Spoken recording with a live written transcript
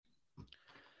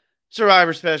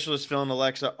Survivor Specialist Phil and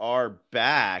Alexa are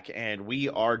back, and we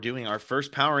are doing our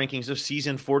first power rankings of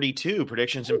season 42,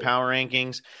 predictions and power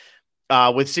rankings,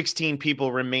 with 16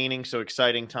 people remaining. So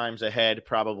exciting times ahead.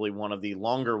 Probably one of the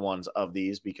longer ones of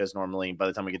these, because normally by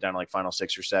the time we get down to like final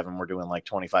 6 or 7, we're doing like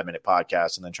 25-minute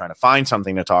podcasts and then trying to find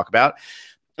something to talk about.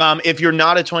 If you're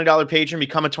not a $20 patron,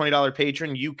 become a $20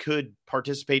 patron. You could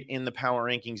participate in the Power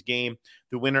Rankings game.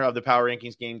 The winner of the Power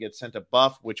Rankings game gets sent a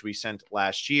buff, which we sent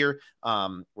last year.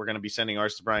 We're going to be sending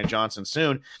ours to Brian Johnson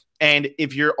soon. And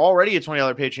if you're already a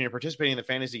 $20 patron, you're participating in the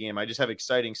fantasy game, I just have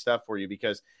exciting stuff for you,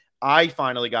 because I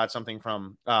finally got something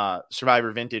from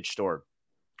Survivor Vintage Store.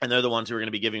 And they're the ones who are going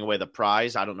to be giving away the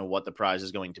prize. I don't know what the prize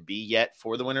is going to be yet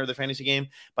for the winner of the fantasy game,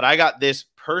 but I got this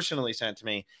personally sent to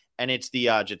me. And it's the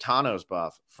Gitanos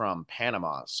buff from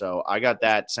Panama. So I got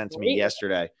that sent to me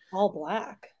yesterday. All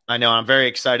black. I know. I'm very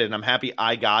excited, and I'm happy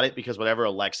I got it, because whatever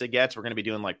Alexa gets, we're going to be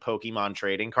doing like Pokemon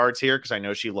trading cards here, because I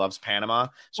know she loves Panama.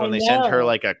 So when they send her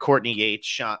like a Courtney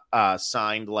Yates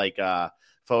signed like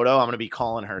photo, I'm going to be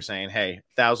calling her saying, hey,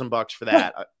 $1,000 for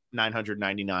that,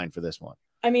 $999 for this one.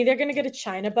 I mean, they're going to get a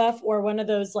China buff or one of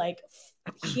those like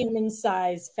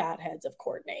human-sized fat heads of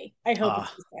Courtney. I hope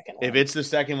it's the second one. If it's the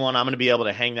second one, I'm going to be able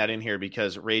to hang that in here,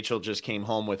 because Rachel just came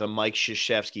home with a Mike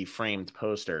Krzyzewski framed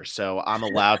poster. So I'm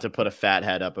allowed to put a fat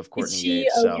head up of Courtney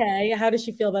Yates. Okay? How does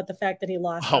she feel about the fact that he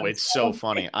lost? Oh, it's so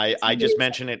funny. I just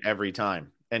mention it every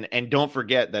time. And don't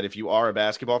forget that if you are a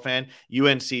basketball fan,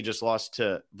 UNC just lost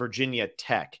to Virginia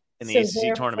Tech in the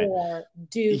ACC tournament.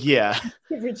 Duke, yeah,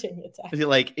 Virginia Tech.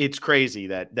 Like, it's crazy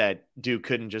that Duke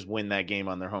couldn't just win that game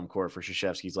on their home court for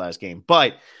Krzyzewski's last game.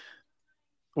 But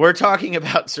we're talking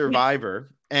about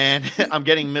Survivor, and I'm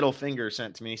getting middle finger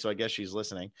sent to me, so I guess she's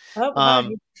listening.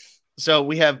 So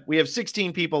we have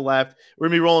 16 people left. We're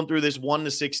gonna be rolling through this 1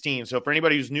 to 16. So for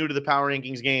anybody who's new to the Power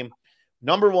Rankings game,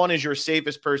 number 1 is your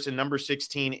safest person. Number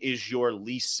 16 is your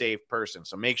least safe person.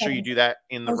 So make sure you do that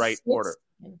in the right order.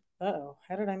 Oh,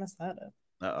 how did I mess that up?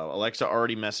 Alexa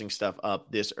already messing stuff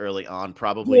up this early on.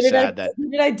 Probably sad that.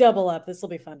 Did I double up? This will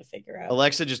be fun to figure out.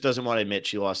 Alexa just doesn't want to admit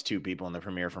she lost 2 people in the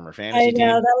premiere from her fantasy team. I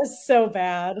know, that was so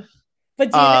bad.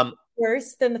 But do you know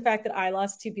worse than the fact that I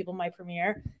lost 2 people in my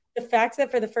premiere? The fact that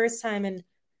for the first time in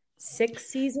 6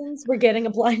 seasons, we're getting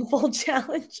a blindfold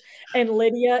challenge, and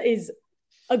Lydia is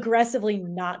aggressively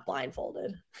not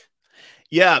blindfolded.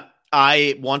 Yeah,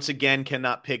 I once again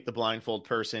cannot pick the blindfold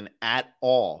person at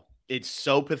all. It's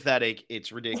so pathetic.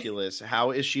 It's ridiculous.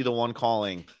 How is she the one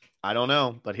calling? I don't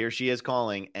know, but here she is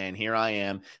calling, and here I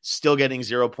am still getting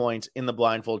 0 points in the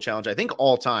blindfold challenge. I think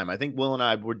all time. I think Will and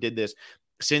I did this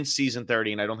since season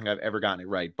 30, and I don't think I've ever gotten it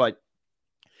right. But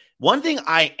one thing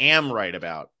I am right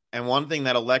about, and one thing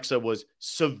that Alexa was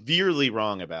severely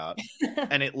wrong about,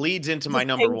 and it leads into my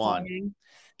number 1,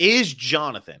 is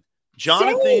Jonathan.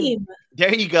 Same.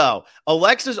 There you go.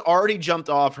 Alexa's already jumped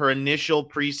off her initial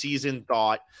preseason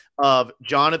thought of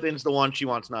Jonathan's the one she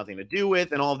wants nothing to do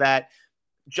with and all that.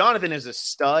 Jonathan is a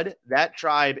stud. That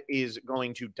tribe is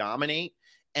going to dominate.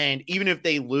 And even if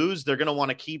they lose, they're going to want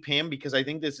to keep him, because I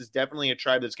think this is definitely a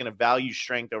tribe that's going to value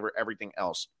strength over everything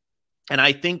else. And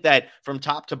I think that from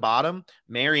top to bottom,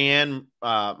 Marianne,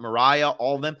 Mariah,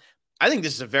 all of them, I think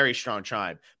this is a very strong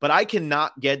tribe. But I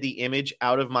cannot get the image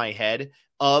out of my head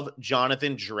of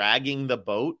Jonathan dragging the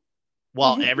boat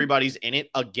while everybody's in it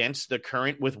against the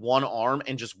current with one arm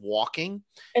and just walking.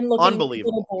 And looking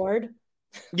unbelievable. Bored.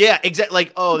 Yeah, exactly.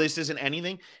 Like, oh, this isn't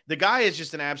anything. The guy is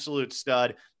just an absolute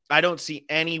stud. I don't see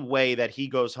any way that he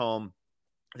goes home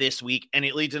this week. And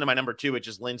it leads into my number 2, which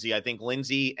is Lindsay. I think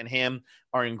Lindsay and him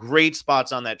are in great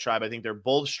spots on that tribe. I think they're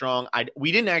both strong.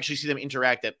 We didn't actually see them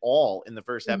interact at all in the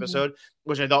first episode,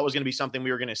 which I thought was going to be something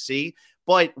we were going to see.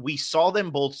 But we saw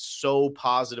them both so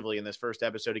positively in this first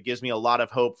episode. It gives me a lot of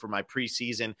hope for my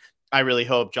preseason. I really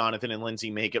hope Jonathan and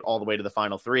Lindsay make it all the way to the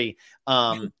final 3.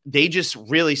 They just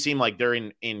really seem like they're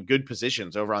in good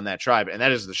positions over on that tribe. And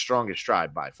that is the strongest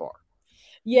tribe by far.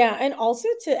 Yeah. And also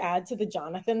to add to the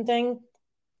Jonathan thing,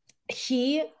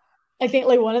 I think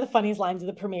like one of the funniest lines of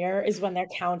the premiere is when they're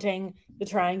counting the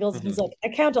triangles. And he's like, I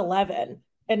count 11.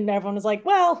 And everyone was like,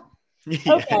 well,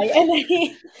 okay. And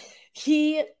then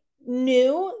he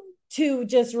knew to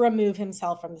just remove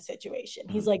himself from the situation.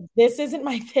 He's like, this isn't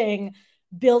my thing.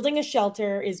 Building a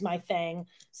shelter is my thing.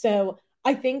 So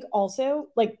I think also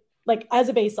like as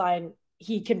a baseline,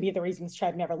 he can be the reason this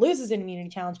tribe never loses an immunity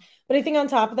challenge. But I think on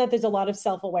top of that, there's a lot of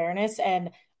self-awareness.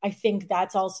 And I think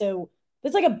that's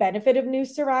like a benefit of new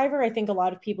Survivor. I think a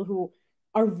lot of people who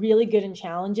are really good in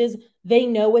challenges, they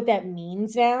know what that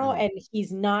means now. And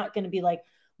he's not going to be like,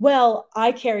 well,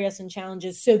 I carry us in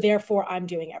challenges, so therefore I'm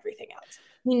doing everything else.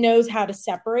 he knows how to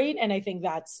separate. And I think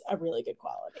that's a really good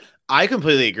quality. I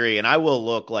completely agree. And I will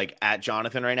look like at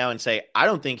Jonathan right now and say, I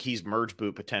don't think he's merge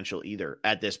boot potential either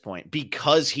at this point,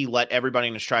 because he let everybody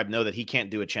in his tribe know that he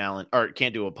can't do a challenge or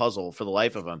can't do a puzzle for the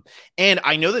life of him. And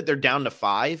I know that they're down to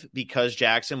 5 because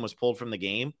Jackson was pulled from the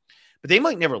game, but they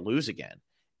might never lose again.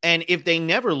 And if they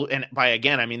never, and by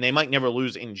again, I mean, they might never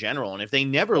lose in general. And if they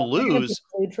never lose,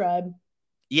 Blue tribe.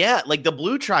 Yeah, like the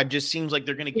blue tribe just seems like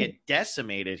they're going to get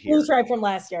decimated here. Blue tribe from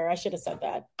last year. I should have said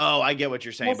that. Oh, I get what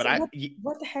you're saying, but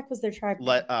what the heck was their tribe?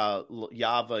 Yava,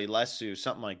 Lesu,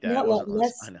 something like that.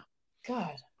 I know.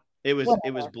 God, it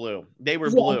was blue. They were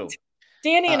blue.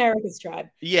 Danny and Erica's tribe.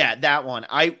 Yeah, that one.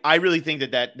 I really think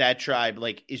that tribe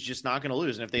like is just not going to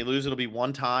lose, and if they lose, it'll be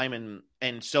one time,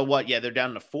 and so what? Yeah, they're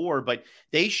down to 4, but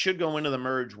they should go into the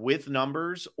merge with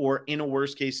numbers, or in a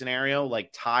worst case scenario,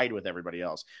 like tied with everybody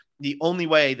else. The only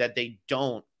way that they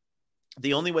don't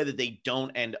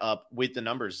end up with the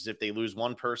numbers is if they lose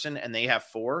one person and they have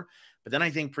 4. But then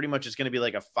I think pretty much it's going to be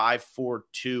like a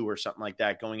 5-4-2 or something like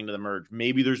that going into the merge.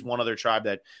 Maybe there's one other tribe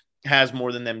that has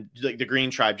more than them, like the green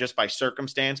tribe, just by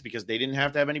circumstance, because they didn't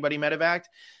have to have anybody medevac.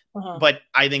 But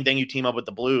I think then you team up with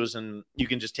the blues and you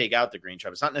can just take out the green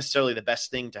tribe. It's not necessarily the best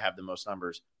thing to have the most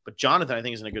numbers, but Jonathan, I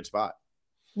think, is in a good spot.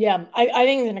 Yeah, I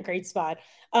think he's in a great spot.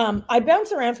 I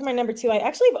bounce around for my number 2. I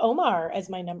actually have Omar as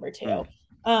my number 2.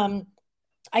 I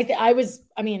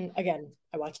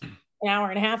watched an hour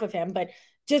and a half of him, but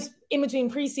just in between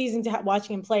preseason to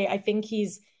watching him play, I think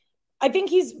he's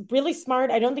really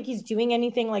smart. I don't think he's doing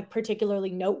anything like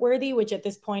particularly noteworthy, which at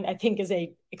this point I think is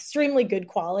a extremely good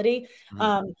quality.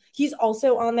 He's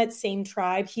also on that same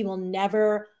tribe. He will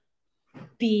never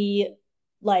be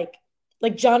like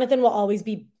Jonathan will always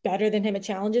be better than him at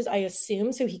challenges, I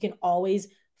assume. So he can always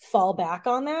fall back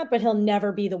on that, but he'll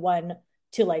never be the one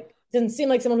to doesn't seem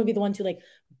like someone would be the one to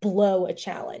blow a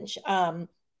challenge.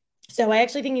 So I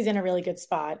actually think he's in a really good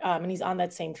spot. And he's on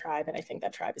that same tribe. And I think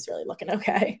that tribe is really looking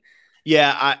okay.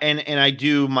 Yeah. I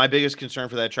do. My biggest concern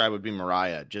for that tribe would be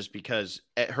Mariah, just because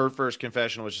at her first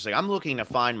confessional was just like, I'm looking to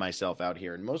find myself out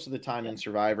here. And most of the time in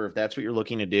Survivor, if that's what you're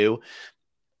looking to do,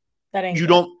 you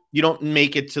don't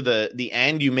make it to the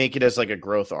end. You make it as like a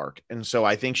growth arc. And so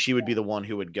I think she would be the one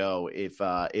who would go if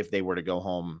they were to go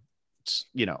home,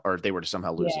 or if they were to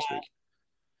somehow lose this week.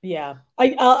 Yeah.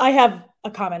 I have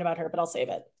a comment about her, but I'll save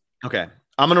it. Okay.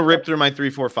 I'm going to rip through my 3,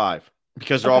 4, 5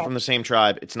 because they're all from the same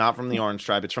tribe. It's not from the orange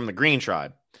tribe. It's from the green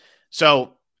tribe.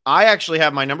 So I actually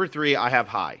have my number 3. I have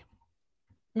Hai.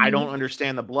 I don't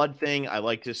understand the blood thing. I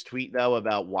liked his tweet, though,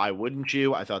 about why wouldn't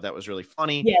you? I thought that was really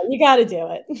funny. Yeah, you got to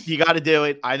do it. You got to do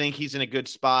it. I think he's in a good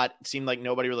spot. It seemed like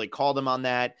nobody really called him on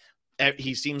that.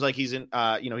 He seems like he's in,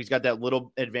 he's got that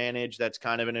little advantage that's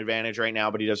kind of an advantage right now,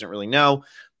 but he doesn't really know.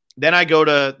 Then I go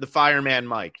to the fireman,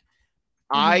 Mike.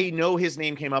 I know his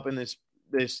name came up in this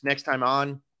next time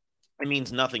on. It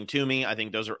means nothing to me. I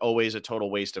think those are always a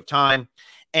total waste of time.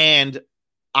 And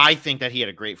I think that he had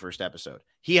a great first episode.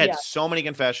 He had so many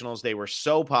confessionals. They were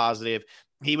so positive.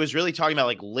 He was really talking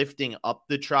about lifting up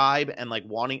the tribe and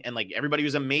wanting, and everybody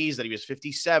was amazed that he was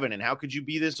 57 and how could you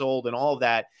be this old and all of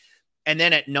that. And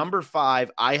then at number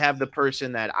 5, I have the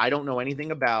person that I don't know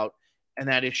anything about, and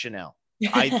that is Chanel.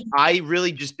 I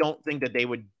really just don't think that they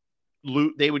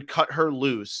would cut her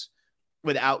loose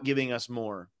without giving us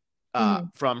more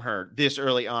from her this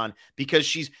early on, because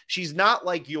she's not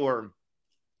like your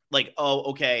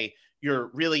you're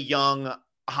really young,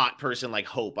 hot person like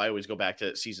Hope. I always go back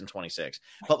to season 26,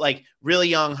 but really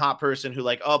young, hot person who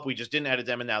we just didn't edit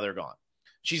them and now they're gone.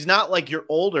 She's not like your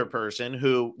older person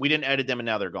who we didn't edit them and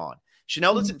now they're gone.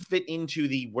 Chanel doesn't fit into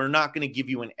we're not going to give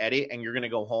you an edit and you're going to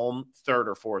go home 3rd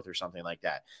or 4th or something like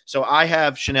that. So I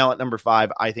have Chanel at number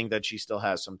 5. I think that she still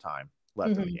has some time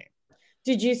left in the game.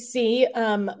 Did you see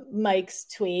Mike's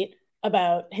tweet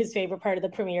about his favorite part of the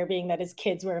premiere being that his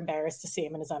kids were embarrassed to see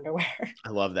him in his underwear? I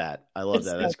love that. That's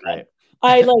so great.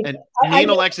 Me and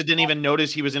Alexa didn't even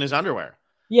notice he was in his underwear.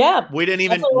 Yeah. We didn't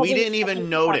even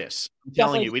notice. I'm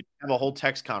telling you, we have a whole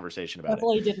text conversation about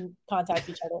it. Didn't contact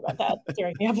each other about that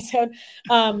during the episode.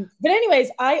 But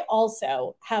anyways, I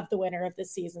also have the winner of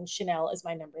this season, Chanel, as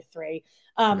my number 3.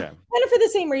 Kind of for the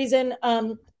same reason.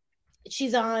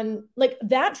 She's on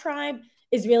that tribe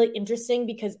is really interesting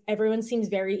because everyone seems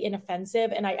very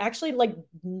inoffensive. And I actually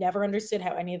never understood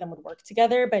how any of them would work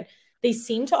together, but they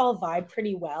seem to all vibe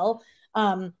pretty well.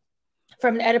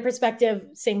 From an edit perspective,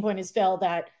 same point as Phil,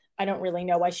 that I don't really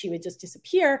know why she would just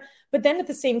disappear. But then at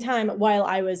the same time, while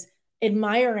I was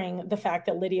admiring the fact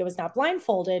that Lydia was not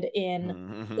blindfolded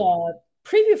in the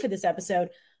preview for this episode,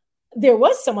 there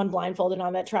was someone blindfolded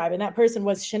on that tribe, and that person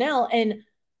was Chanel. And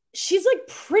she's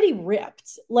pretty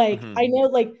ripped. I know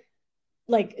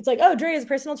like, it's like, oh, Dre is a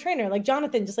personal trainer. Like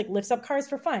Jonathan just like lifts up cars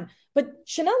for fun. But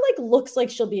Chanel like looks like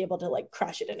she'll be able to like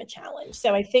crush it in a challenge.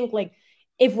 So I think like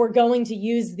if we're going to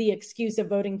use the excuse of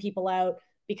voting people out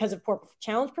because of poor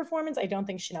challenge performance, I don't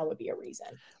think Chanel would be a reason.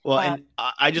 Well, and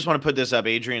I just want to put this up.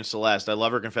 Adrienne Celeste, I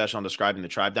love her confession on describing the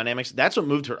tribe dynamics. That's what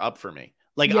moved her up for me.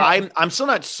 Like, yeah. I'm still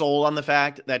not sold on the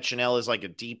fact that Chanel is like a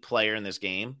deep player in this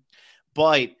game,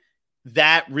 but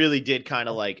that really did kind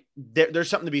of like there's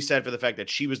something to be said for the fact that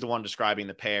she was the one describing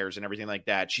the pairs and everything like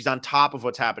that. She's on top of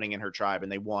what's happening in her tribe,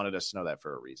 and they wanted us to know that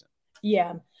for a reason.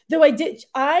 Yeah, though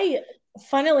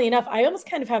funnily enough, I almost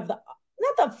kind of have not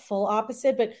the full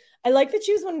opposite, but I like that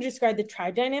she was one to describe the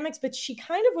tribe dynamics, but she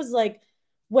kind of was like,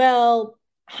 well,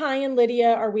 Hai and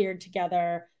Lydia are weird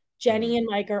together. Jenny and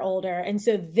Mike are older. And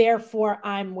so therefore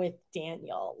I'm with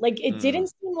Daniel. Like it didn't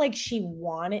seem like she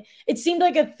wanted, it seemed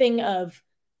like a thing of,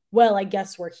 well, I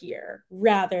guess we're here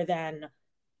rather than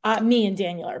me and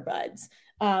Daniel are buds.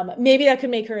 Maybe that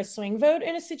could make her a swing vote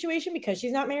in a situation because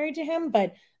she's not married to him,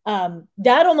 but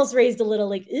that almost raised a little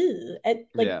like, ew, at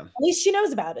least she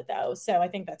knows about it though. So I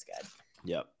think that's good.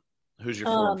 Yep. Who's your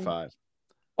 4 and 5?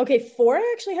 Okay, 4,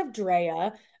 I actually have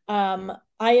Drea.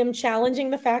 I am challenging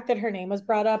the fact that her name was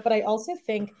brought up, but I also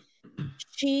think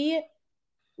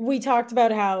we talked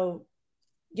about how,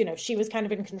 you know, she was kind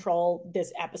of in control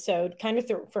this episode, kind of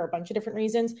for a bunch of different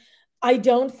reasons. I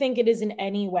don't think it is in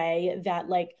any way that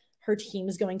like her team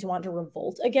is going to want to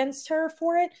revolt against her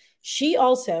for it. She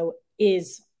also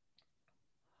is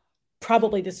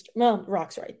probably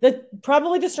Roxroy,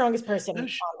 probably the strongest person on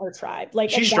her tribe. Like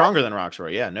she's stronger than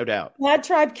Roxroy, yeah, no doubt. That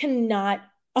tribe cannot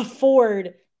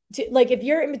afford to, like, if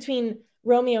you're in between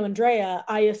Romeo and Drea,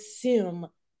 I assume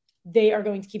they are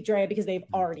going to keep Drea because they've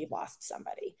already lost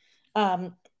somebody.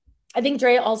 I think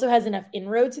Drea also has enough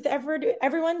inroads with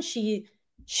everyone. She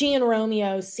and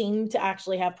Romeo seem to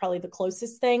actually have probably the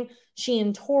closest thing. She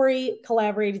and Tori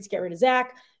collaborated to get rid of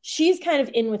Zach. She's kind of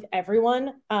in with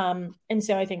everyone. And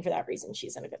so I think for that reason,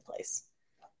 she's in a good place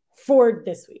for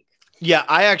this week. Yeah,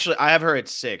 I have her at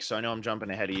 6. So I know I'm jumping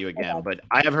ahead of you again, but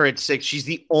I have her at 6. She's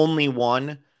the only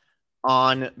one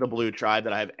on the blue tribe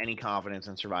that I have any confidence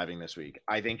in surviving this week.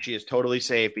 I think she is totally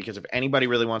safe because if anybody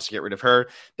really wants to get rid of her,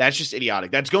 that's just idiotic.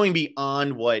 That's going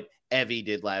beyond what Evie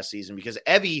did last season because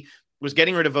Evie was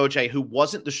getting rid of Voce, who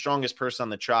wasn't the strongest person on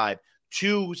the tribe,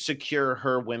 to secure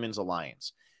her women's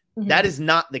alliance. Mm-hmm. That is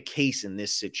not the case in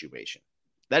this situation.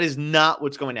 That is not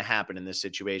what's going to happen in this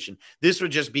situation. This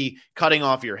would just be cutting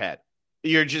off your head.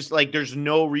 You're just like, there's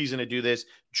no reason to do this.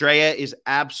 Drea is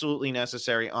absolutely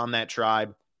necessary on that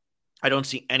tribe. I don't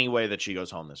see any way that she goes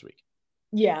home this week.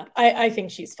 Yeah, I think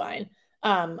she's fine.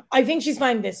 I think she's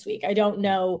fine this week. I don't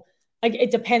know. Like, it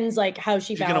depends, like, how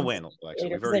she's going to win. Alexa.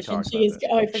 We've already talked about this.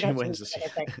 I forgot she wins this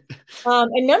year.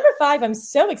 And number 5, I'm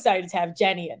so excited to have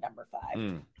Jenny at number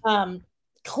 5.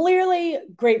 Clearly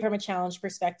great from a challenge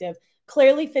perspective.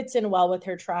 Clearly fits in well with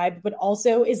her tribe, but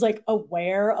also is like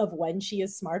aware of when she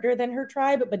is smarter than her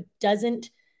tribe, but doesn't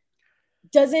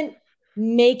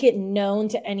make it known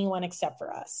to anyone except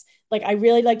for us. Like, I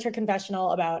really liked her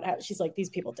confessional about how she's like, these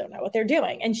people don't know what they're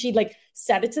doing. And she like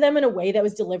said it to them in a way that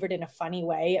was delivered in a funny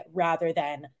way rather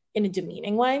than in a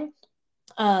demeaning way.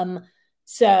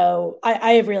 So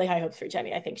I have really high hopes for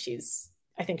Jenny. I think she's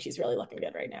really looking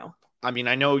good right now. I mean,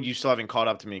 I know you still haven't caught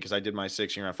up to me because I did my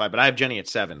 6 and you're at 5, but I have Jenny at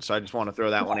 7. So I just want to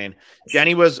throw that one in.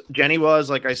 Jenny was,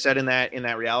 like I said, in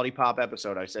that Reality Pop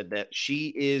episode, I said that she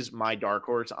is my dark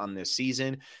horse on this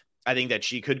season. I think that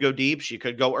she could go deep. She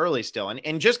could go early still.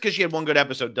 And just because she had one good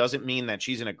episode doesn't mean that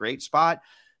she's in a great spot.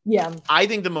 Yeah. I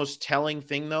think the most telling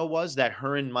thing, though, was that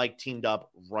her and Mike teamed up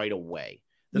right away.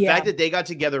 The fact that they got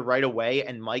together right away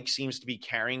and Mike seems to be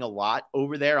carrying a lot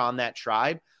over there on that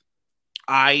tribe,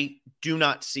 I do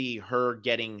not see her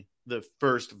getting the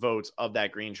first votes of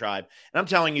that green tribe. And I'm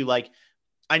telling you, like,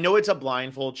 I know it's a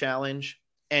blindfold challenge,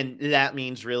 and that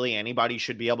means really anybody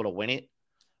should be able to win it.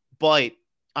 But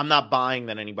I'm not buying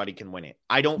that anybody can win it.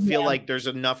 I don't feel like there's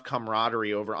enough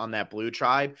camaraderie over on that blue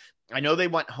tribe. I know they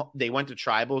went to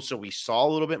tribal, so we saw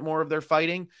a little bit more of their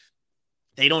fighting.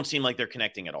 They don't seem like they're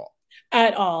connecting at all.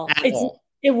 At all.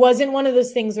 It wasn't one of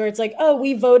those things where it's like, oh,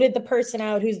 we voted the person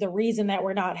out who's the reason that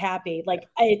we're not happy. Like,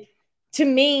 to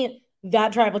me,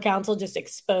 that tribal council just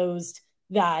exposed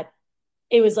that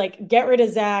it was like, get rid of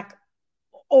Zach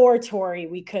or Tori.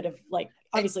 We could have, like,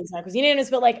 obviously Zach was unanimous,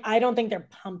 but like, I don't think they're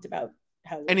pumped about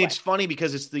how it went. It's funny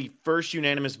because it's the first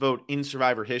unanimous vote in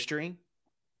Survivor history.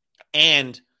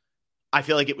 And I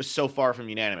feel like it was so far from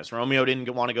unanimous. Romeo didn't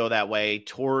want to go that way.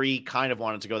 Tori kind of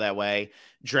wanted to go that way.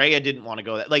 Drea didn't want to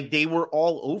go that. Like, they were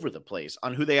all over the place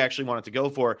on who they actually wanted to go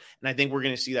for. And I think we're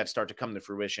going to see that start to come to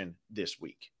fruition this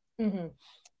week. Mm-hmm.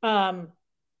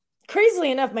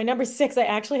 Crazily enough, my number 6, I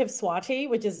actually have Swati,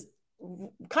 which is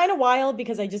kind of wild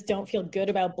because I just don't feel good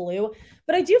about Blue,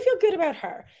 but I do feel good about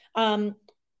her.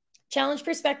 Challenge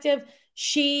perspective,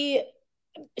 she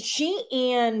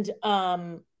and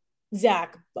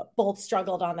Zach both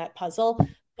struggled on that puzzle,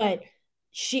 but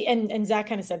she and Zach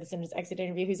kind of said this in his exit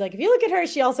interview. He's like, if you look at her,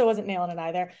 she also wasn't nailing it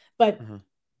either. But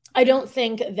I don't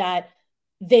think that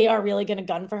they are really going to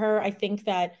gun for her. I think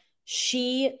that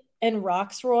she and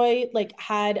Roxroy like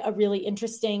had a really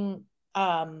interesting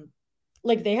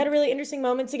they had a really interesting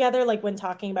moment together, like when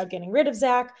talking about getting rid of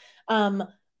Zach. And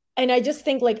I just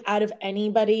think like out of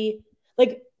anybody,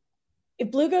 like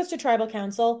if Blue goes to tribal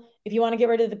council, if you want to get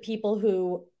rid of the people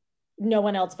who no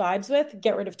one else vibes with,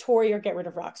 get rid of Tori or get rid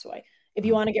of Roxroy. If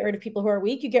you want to get rid of people who are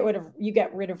weak, you get rid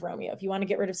of Romeo. If you want to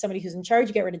get rid of somebody who's in charge,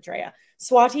 you get rid of Drea.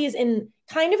 Swati is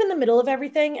kind of in the middle of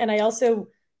everything. And I also,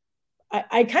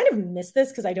 I kind of miss this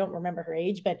because I don't remember her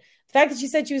age, but the fact that she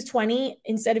said she was 20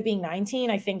 instead of being 19,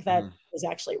 I think that was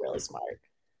actually really smart.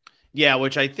 Yeah,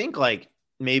 which I think like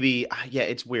maybe,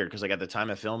 it's weird because like at the time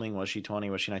of filming, was she 20?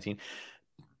 Was she 19?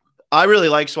 I really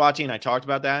like Swati and I talked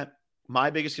about that. My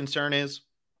biggest concern is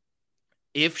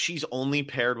if she's only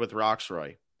paired with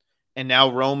Roxroy and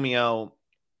now Romeo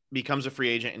becomes a free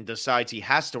agent and decides he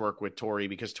has to work with Tori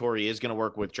because Tori is going to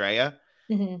work with Drea.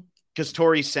 Because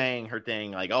Tori's saying her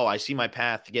thing like, oh, I see my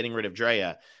path to getting rid of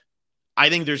Drea. I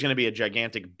think there's going to be a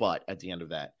gigantic butt at the end of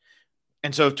that.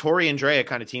 And so if Tori and Drea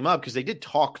kind of team up, because they did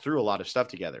talk through a lot of stuff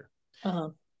together,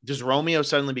 does Romeo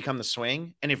suddenly become the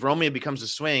swing? And if Romeo becomes the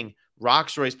swing,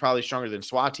 Roxroy is probably stronger than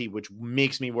Swati, which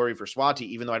makes me worry for Swati,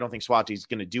 even though I don't think Swati's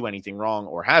going to do anything wrong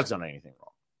or has done anything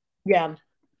wrong. Yeah.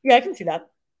 Yeah, I can see that.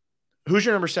 Who's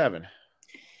your number 7?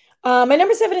 My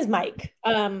number 7 is Mike.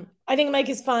 I think Mike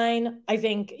is fine. I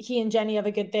think he and Jenny have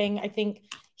a good thing. I think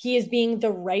he is being the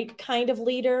right kind of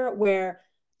leader where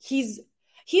he's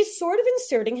sort of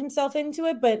inserting himself into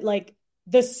it, but like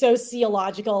the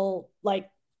sociological like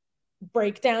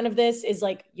breakdown of this is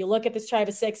like you look at this tribe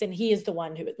of 6 and he is the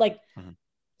one who like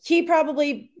he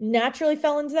probably naturally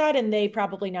fell into that and they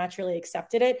probably naturally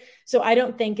accepted it. So I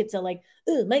don't think it's a like,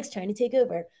 oh, Mike's trying to take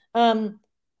over.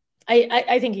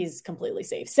 I think he's completely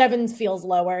safe. 7 feels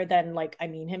lower than like I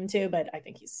mean him to, but I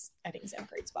think he's in a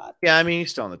great spot. Yeah, I mean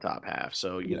he's still in the top half,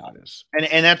 so you know this.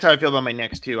 And that's how I feel about my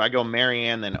next 2. I go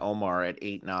Marianne then Omar at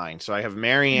 8, 9. So I have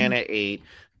Marianne at 8,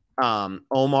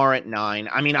 Omar at 9.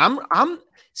 I mean, I'm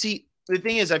see. The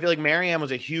thing is, I feel like Marianne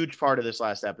was a huge part of this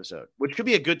last episode, which could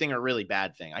be a good thing or a really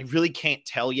bad thing. I really can't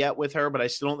tell yet with her, but I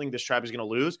still don't think this tribe is going to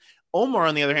lose. Omar,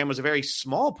 on the other hand, was a very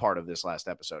small part of this last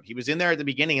episode. He was in there at the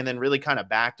beginning and then really kind of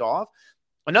backed off.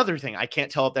 Another thing, I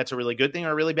can't tell if that's a really good thing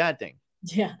or a really bad thing.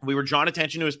 Yeah. We were drawn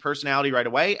attention to his personality right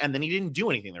away, and then he didn't do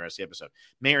anything the rest of the episode.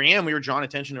 Marianne, we were drawn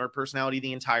attention to her personality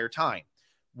the entire time.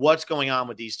 What's going on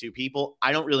with these 2 people?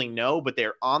 I don't really know, but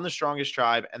they're on the strongest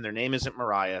tribe and their name isn't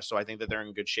Mariah. So I think that they're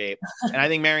in good shape. And I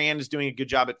think Marianne is doing a good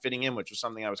job at fitting in, which was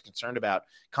something I was concerned about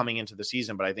coming into the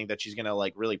season. But I think that she's going to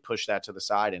like really push that to the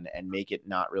side and make it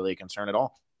not really a concern at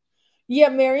all. Yeah.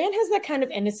 Marianne has that kind of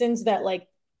innocence that like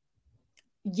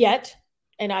yet,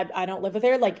 and I don't live with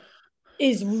her, like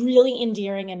is really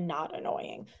endearing and not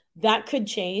annoying. That could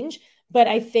change. But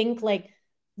I think like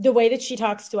the way that she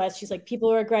talks to us, she's like,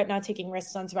 people regret not taking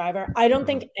risks on Survivor. I don't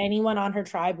think anyone on her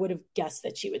tribe would have guessed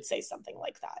that she would say something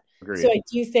like that. Agreed. So I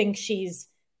do think she's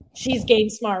game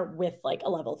smart with like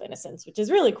a level of innocence, which is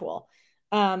really cool.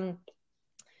 I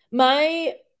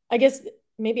guess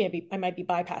maybe I might be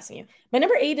bypassing you. My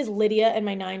number 8 is Lydia and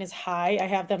my 9 is Hai. I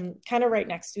have them kind of right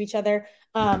next to each other.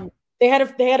 They had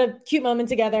a cute moment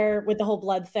together with the whole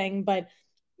blood thing, but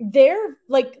they're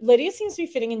like Lydia seems to be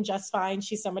fitting in just fine.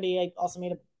 She's somebody I also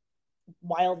made a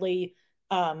wildly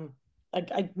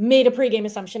I made a pregame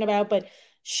assumption about, but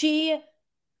she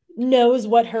knows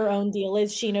what her own deal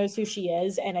is. She knows who she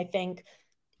is, and I think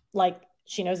like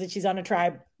she knows that she's on a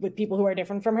tribe with people who are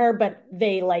different from her, but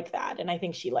they like that, and I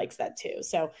think she likes that too.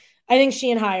 So I think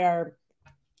she and Hai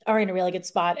are in a really good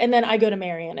spot. And then I go to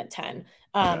Marianne at 10.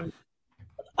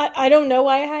 I don't know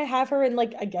why I have her in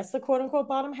like I guess the quote unquote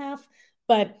bottom half,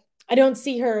 but I don't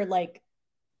see her like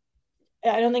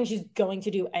I don't think she's going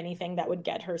to do anything that would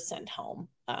get her sent home.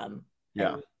 I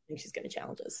think she's going to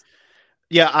challenge us.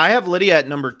 Yeah, I have Lydia at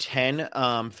number 10.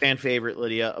 Fan favorite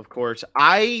Lydia, of course.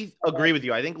 I agree with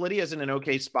you. I think Lydia's in an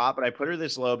okay spot, but I put her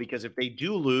this low because if they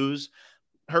do lose,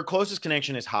 her closest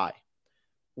connection is Hai.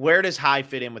 Where does Hai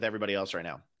fit in with everybody else right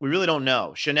now? We really don't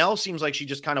know. Chanel seems like she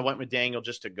just kind of went with Daniel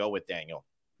just to go with Daniel.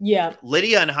 Yeah.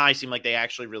 Lydia and Hai seem like they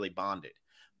actually really bonded.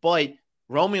 But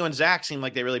Romeo and Zach seem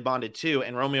like they really bonded too,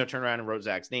 and Romeo turned around and wrote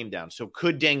Zach's name down. So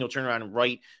could Daniel turn around and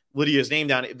write Lydia's name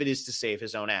down if it is to save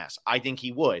his own ass. I think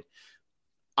he would.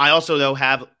 I also, though,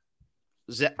 have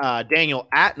Daniel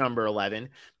at number 11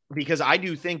 because I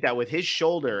do think that with his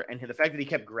shoulder and the fact that he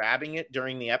kept grabbing it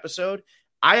during the episode,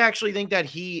 I actually think that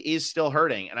he is still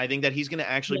hurting. And I think that he's going to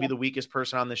actually be the weakest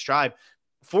person on this tribe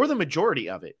for the majority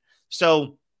of it.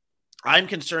 So I'm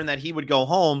concerned that he would go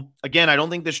home. Again, I don't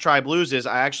think this tribe loses.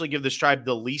 I actually give this tribe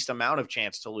the least amount of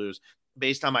chance to lose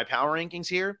based on my power rankings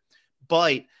here.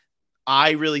 But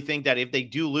I really think that if they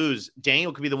do lose,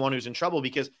 Daniel could be the one who's in trouble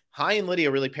because Hai and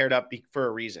Lydia really paired up for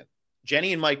a reason.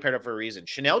 Jenny and Mike paired up for a reason.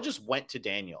 Chanel just went to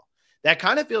Daniel. That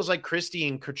kind of feels like Christy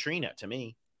and Katrina to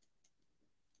me.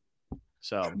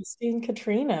 So Christy and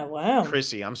Katrina. Wow.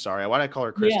 Chrissy, I'm sorry. Why did I call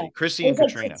her Christy? Yeah. Chrissy and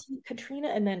Katrina. Katrina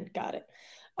and then got it.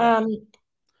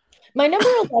 My number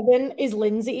 11 is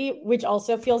Lindsay, which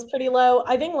also feels pretty low.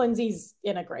 I think Lindsay's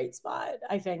in a great spot.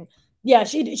 I think,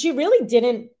 she really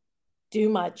didn't do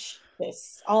much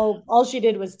this. All she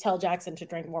did was tell Jackson to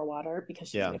drink more water because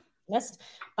she's missed.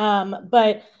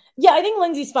 But yeah, I think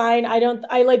Lindsay's fine. I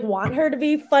want her to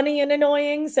be funny and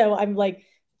annoying. So I'm like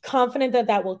confident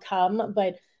that will come,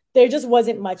 but there just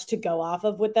wasn't much to go off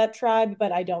of with that tribe.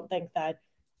 But I don't think that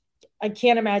I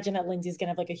can't imagine that Lindsay's going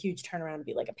to have like a huge turnaround and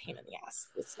be like a pain in the ass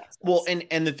this next. Well,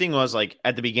 and the thing was like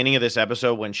at the beginning of this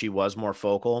episode, when she was more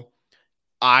focal,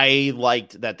 I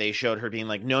liked that they showed her being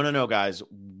like, no, guys,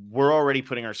 we're already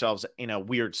putting ourselves in a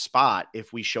weird spot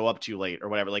if we show up too late or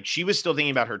whatever. Like she was still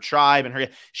thinking about her tribe and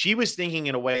she was thinking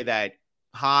in a way that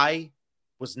Hai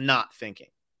was not thinking.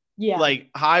 Yeah. Like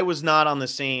Hai was not on the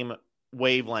same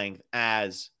wavelength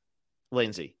as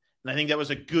Lindsay. And I think that was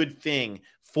a good thing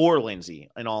for Lindsay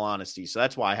in all honesty. So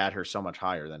that's why I had her so much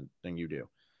higher than you do.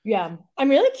 Yeah. I'm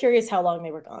really curious how long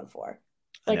they were gone for.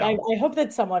 Like, I hope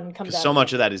that someone comes out. So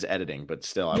much of that is editing, but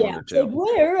still, I wonder too. Like,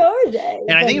 where are they?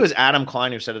 And I think it was Adam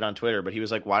Klein who said it on Twitter, but he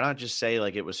was like, why not just say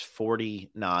like it was 40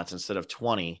 knots instead of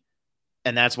 20?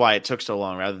 And that's why it took so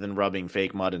long rather than rubbing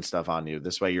fake mud and stuff on you.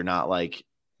 This way you're not like,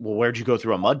 well, where'd you go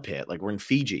through a mud pit? Like we're in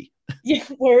Fiji. Yeah,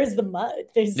 where is the mud?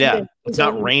 It's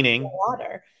not raining.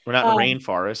 Water. We're not in the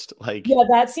rainforest. Like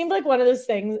that seemed like one of those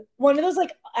things, one of those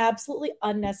like absolutely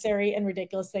unnecessary and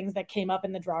ridiculous things that came up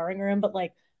in the drawing room, but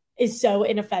like is so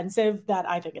inoffensive that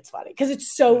I think it's funny because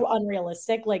it's so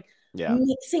unrealistic. Like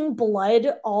mixing blood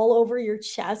all over your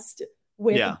chest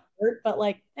with dirt, but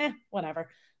like, whatever.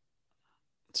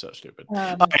 So stupid. All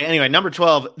right, anyway, number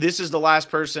 12. This is the last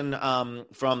person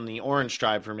from the orange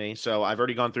tribe for me. So I've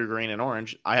already gone through green and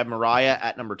orange. I have Mariah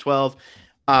at number 12.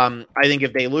 I think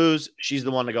if they lose, she's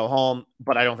the one to go home,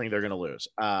 but I don't think they're going to lose.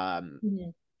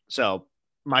 So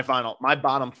my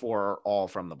bottom four are all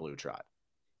from the blue tribe.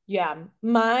 Yeah,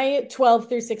 my 12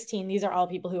 through 16, these are all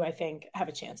people who I think have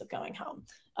a chance of going home.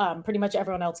 Pretty much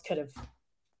everyone else could have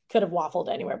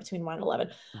waffled anywhere between 1 and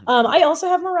 11. I also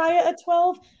have Mariah at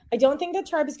 12. I don't think that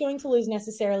tribe is going to lose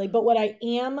necessarily, but what I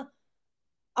even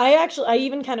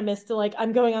kind of missed like,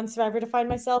 I'm going on Survivor to find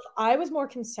myself. I was more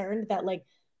concerned that like,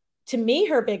 to me,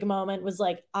 her big moment was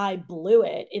like, I blew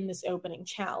it in this opening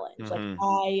challenge.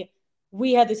 Like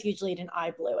we had this huge lead and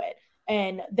I blew it.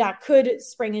 And that could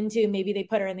spring into maybe they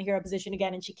put her in the hero position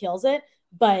again and she kills it.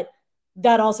 But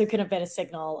that also could have been a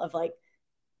signal of like,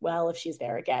 well, if she's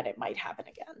there again, it might happen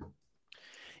again.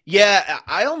 Yeah,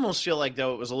 I almost feel like,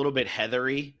 though, it was a little bit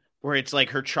Heathery, where it's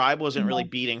like her tribe wasn't really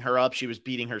beating her up. She was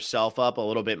beating herself up a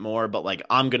little bit more, but like,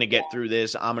 I'm going to get through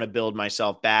this. I'm going to build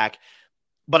myself back.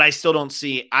 But I still don't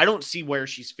see where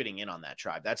she's fitting in on that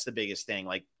tribe. That's the biggest thing.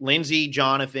 Like Lindsay,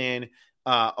 Jonathan,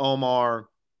 Omar,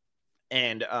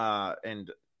 and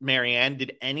Marianne,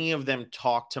 did any of them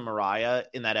talk to Mariah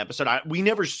in that episode? We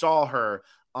never saw her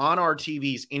on our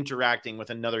TVs interacting with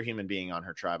another human being on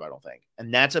her tribe, I don't think.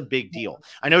 And that's a big deal.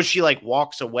 I know she like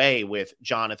walks away with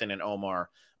Jonathan and Omar,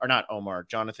 or not Omar,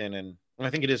 Jonathan and I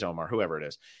think it is Omar, whoever it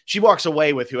is. She walks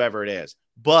away with whoever it is.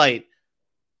 But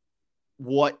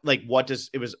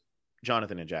it was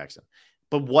Jonathan and Jackson.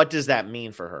 But what does that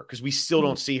mean for her? Because we still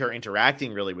don't see her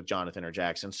interacting really with Jonathan or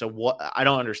Jackson. So I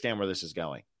don't understand where this is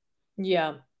going.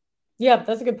 Yeah. Yeah,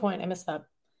 that's a good point. I missed that.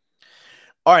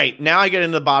 All right, now I get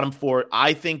into the bottom four.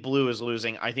 I think Blue is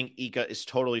losing. I think Ika is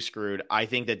totally screwed. I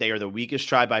think that they are the weakest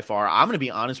tribe by far. I'm going to be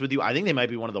honest with you. I think they might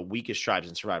be one of the weakest tribes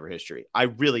in Survivor history. I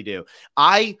really do.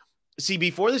 I see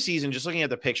before the season, just looking at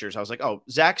the pictures, I was like, oh,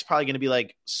 Zach's probably going to be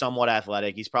like somewhat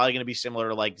athletic. He's probably going to be similar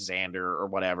to like Xander or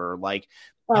whatever. Like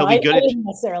he'll be good. I didn't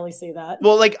necessarily see that.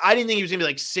 Well, like I didn't think he was going to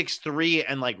be like 6'3"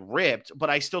 and like ripped,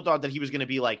 but I still thought that he was going to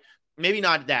be like, maybe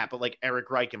not that, but like Eric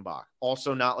Reichenbach,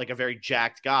 also not like a very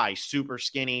jacked guy, super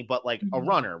skinny, but like a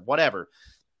runner, whatever.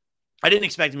 I didn't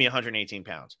expect to be 118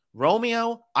 pounds.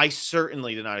 Romeo, I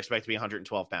certainly did not expect to be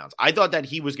 112 pounds. I thought that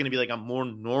he was going to be like a more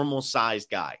normal sized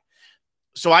guy.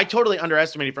 So I totally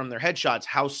underestimated from their headshots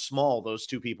how small those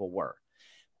two people were.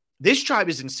 This tribe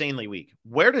is insanely weak.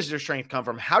 Where does their strength come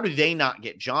from? How do they not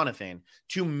get Jonathan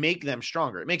to make them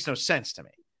stronger? It makes no sense to me.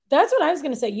 That's what I was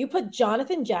going to say. You put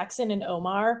Jonathan, Jackson, and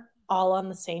Omar all on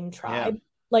the same tribe. Yeah.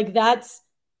 Like that's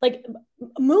like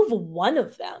move one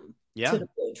of them to the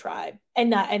blue tribe.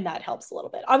 And that helps a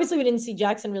little bit. Obviously, we didn't see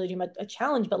Jackson really do a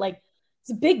challenge, but like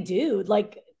he's a big dude.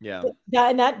 Like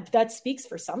that speaks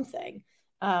for something.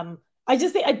 I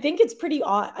think it's pretty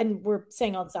odd, and we're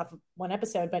saying all this stuff in one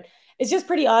episode, but it's just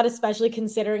pretty odd, especially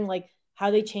considering like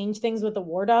how they changed things with the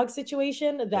War Dog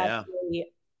situation that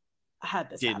really had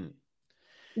this happen.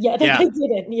 Yeah, they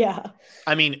didn't. Yeah.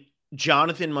 I mean,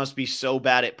 Jonathan must be so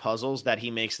bad at puzzles that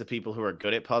he makes the people who are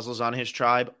good at puzzles on his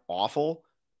tribe awful.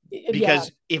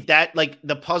 Because if that, like,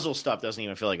 the puzzle stuff doesn't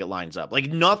even feel like it lines up.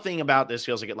 Like, nothing about this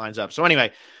feels like it lines up. So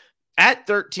anyway, at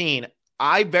 13,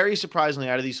 I very surprisingly,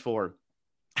 out of these four,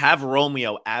 have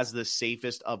Romeo as the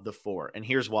safest of the four. And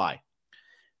here's why.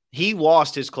 He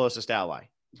lost his closest ally.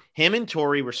 Him and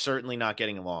Tori were certainly not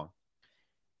getting along.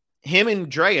 Him and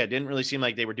Drea didn't really seem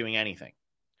like they were doing anything.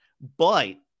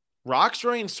 But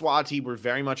Rocksroy and Swati were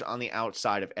very much on the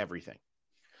outside of everything.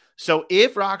 So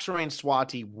if Rocksroy and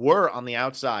Swati were on the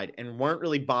outside and weren't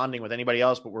really bonding with anybody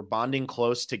else, but were bonding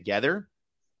close together,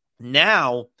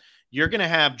 now you're going to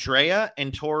have Drea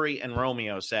and Tori and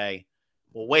Romeo say,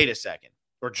 well, wait a second.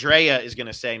 Or Drea is going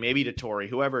to say, maybe to Tori,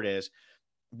 whoever it is,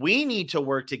 we need to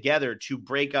work together to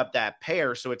break up that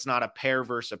pair so it's not a pair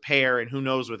versus a pair, and who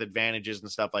knows with advantages and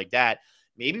stuff like that.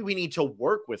 Maybe we need to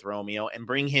work with Romeo and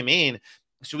bring him in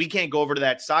so we can't go over to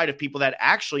that side of people that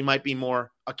actually might be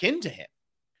more akin to him.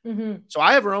 Mm-hmm. So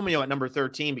I have Romeo at number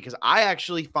 13 because I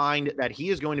actually find that he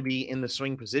is going to be in the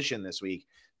swing position this week.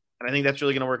 And I think that's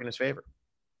really going to work in his favor.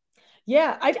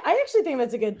 Yeah, I actually think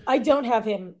that's a good – I don't have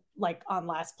him like on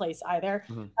last place either.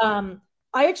 Mm-hmm.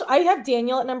 I have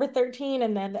Daniel at number 13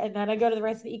 and then I go to the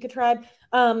rest of the Ika tribe.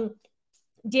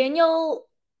 Daniel,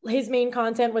 his main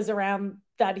content was around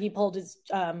that he pulled his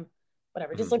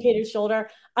dislocated his shoulder.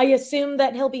 I assume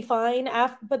that he'll be fine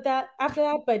after that,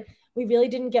 but we really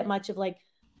didn't get much of like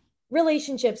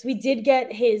relationships. We did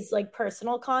get his like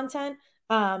personal content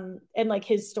and like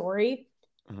his story.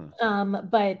 Mm-hmm.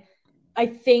 But I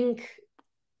think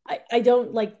I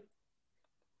don't like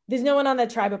there's no one on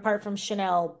that tribe apart from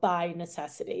Chanel by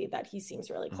necessity that he seems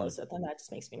really close with, and that just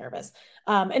makes me nervous.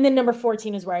 And then number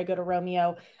 14 is where I go to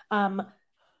Romeo.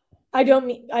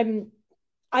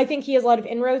 I think he has a lot of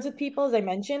inroads with people, as I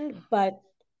mentioned, but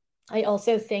I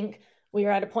also think we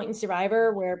are at a point in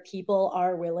Survivor where people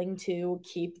are willing to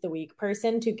keep the weak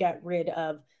person to get rid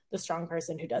of the strong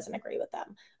person who doesn't agree with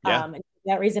them. And for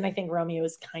that reason, I think Romeo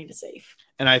is kind of safe.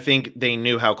 And I think they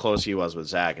knew how close he was with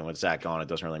Zach, and with Zach gone, it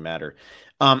doesn't really matter.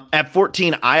 At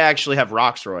 14, I actually have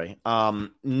Rocksroy.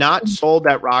 Not sold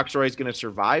that Rocksroy is going to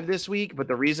survive this week, but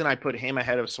the reason I put him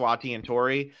ahead of Swati and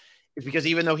Tori is because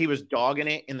even though he was dogging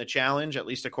it in the challenge, at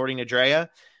least according to Drea,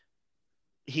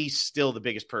 he's still the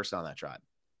biggest person on that tribe.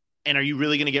 And are you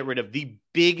really going to get rid of the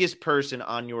biggest person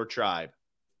on your tribe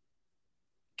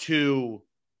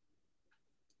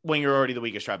when you're already the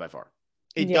weakest tribe by far?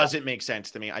 It doesn't make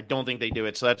sense to me. I don't think they do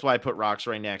it. So that's why I put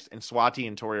Rocksroy next. And Swati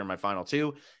and Tori are my final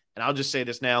two. And I'll just say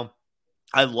this now.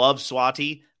 I love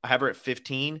Swati. I have her at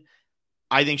 15.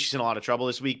 I think she's in a lot of trouble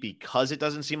this week because it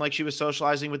doesn't seem like she was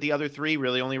socializing with the other three,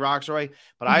 really only Rocksroy.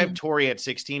 But I have Tori at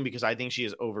 16 because I think she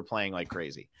is overplaying like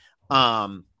crazy.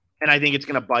 And I think it's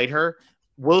going to bite her.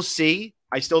 We'll see.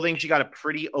 I still think she got a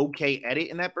pretty okay edit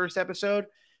in that first episode.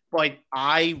 But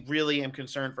I really am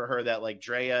concerned for her that, like,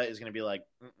 Drea is going to be like,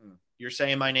 you're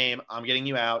saying my name. I'm getting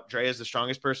you out. Drea is the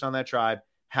strongest person on that tribe.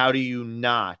 How do you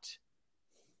not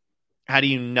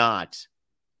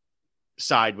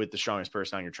side with the strongest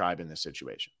person on your tribe in this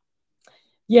situation?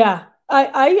 Yeah,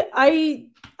 I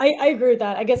agree with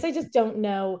that. I guess I just don't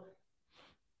know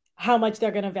how much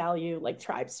they're going to value like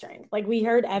tribe strength. Like we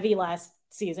heard Evie last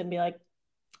season be like,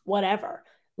 whatever.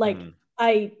 Like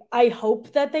I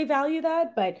hope that they value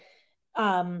that, but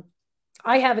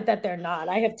I have it that they're not.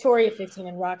 I have Tori at 15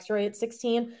 and Rocksroy at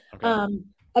 16. Okay.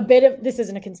 A bit of this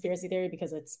isn't a conspiracy theory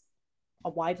because it's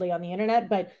widely on the internet,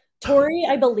 but Tori,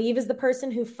 I believe, is the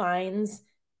person who finds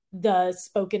the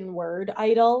spoken word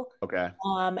idol. Okay.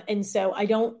 And so I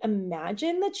don't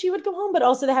imagine that she would go home, but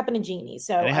also that happened to Jeannie.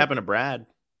 So it happened to Brad.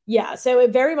 Yeah. So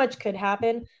it very much could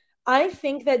happen. I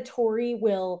think that Tori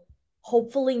will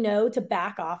hopefully know to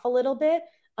back off a little bit.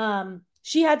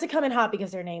 She had to come in hot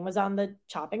because her name was on the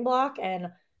chopping block. And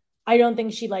I don't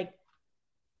think she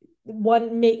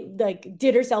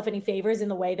did herself any favors in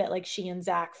the way that like she and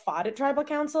Zach fought at Tribal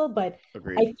Council, but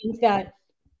Agreed. I think that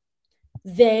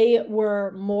they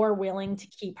were more willing to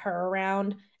keep her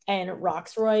around, and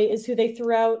Roxroy is who they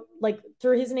threw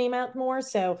his name out more.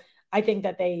 So I think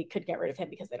that they could get rid of him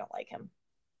because they don't like him.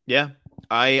 Yeah,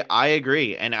 I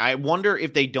agree. And I wonder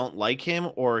if they don't like him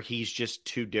or he's just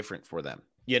too different for them.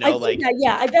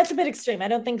 That's a bit extreme. I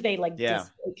don't think they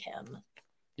dislike him.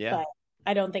 Yeah. But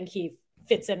I don't think he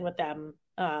fits in with them.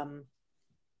 I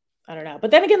don't know.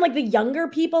 But then again, like the younger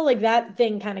people, like that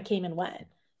thing kind of came and went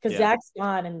because Zach's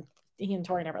gone and he and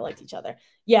Tori never liked each other.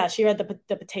 Yeah, she read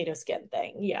the potato skin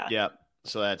thing. Yeah. Yeah.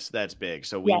 So that's big.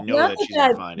 So we know that she's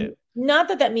gonna find it. Not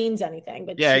that means anything,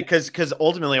 but because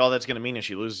ultimately all that's gonna mean is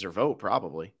she loses her vote,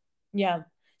 probably. Yeah.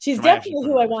 She's definitely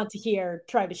who I want to hear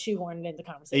try to shoehorn it into the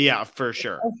conversation. Yeah, for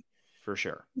sure. For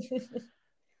sure.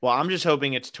 Well, I'm just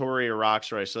hoping it's Tori or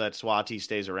Roxroy so that Swati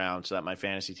stays around so that my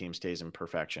fantasy team stays in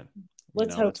perfection.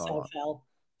 Let's hope so, Phil.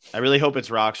 I really hope it's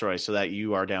Roxroy so that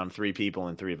you are down 3 people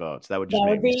and 3 votes. That would just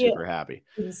make me super happy.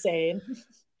 Insane.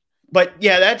 But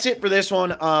yeah, that's it for this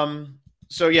one.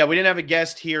 So yeah, we didn't have a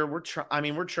guest here. We're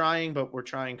trying, but we're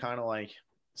trying kind of like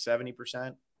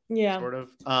 70%. Yeah. Sort of.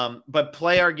 But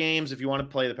play our games if you want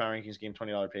to play the Power Rankings game,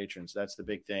 $20 patrons. That's the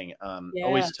big thing.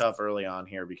 Always tough early on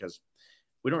here because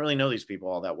we don't really know these people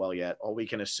all that well yet. All we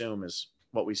can assume is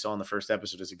what we saw in the first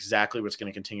episode is exactly what's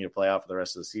going to continue to play out for the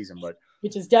rest of the season, but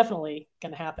which is definitely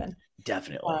going to happen.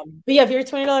 Definitely. But yeah, if you're a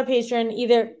 $20 patron,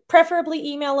 either preferably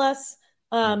email us,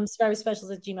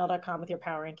 survivorspecials@gmail.com with your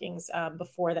Power Rankings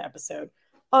before the episode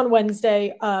on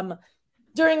Wednesday,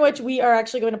 during which we are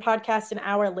actually going to podcast an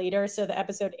hour later. So the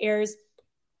episode airs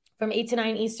from 8 to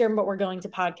 9 Eastern, but we're going to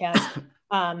podcast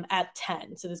at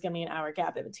 10. So there's going to be an hour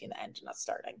gap in between the end and us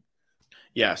starting.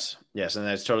 Yes. And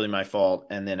that's totally my fault.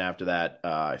 And then after that,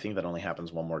 I think that only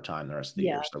happens one more time the rest of the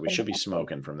year. So we should be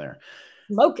smoking from there.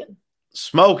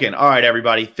 Smoking. All right,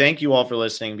 everybody. Thank you all for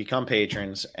listening. Become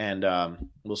patrons. And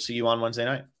we'll see you on Wednesday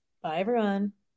night. Bye, everyone.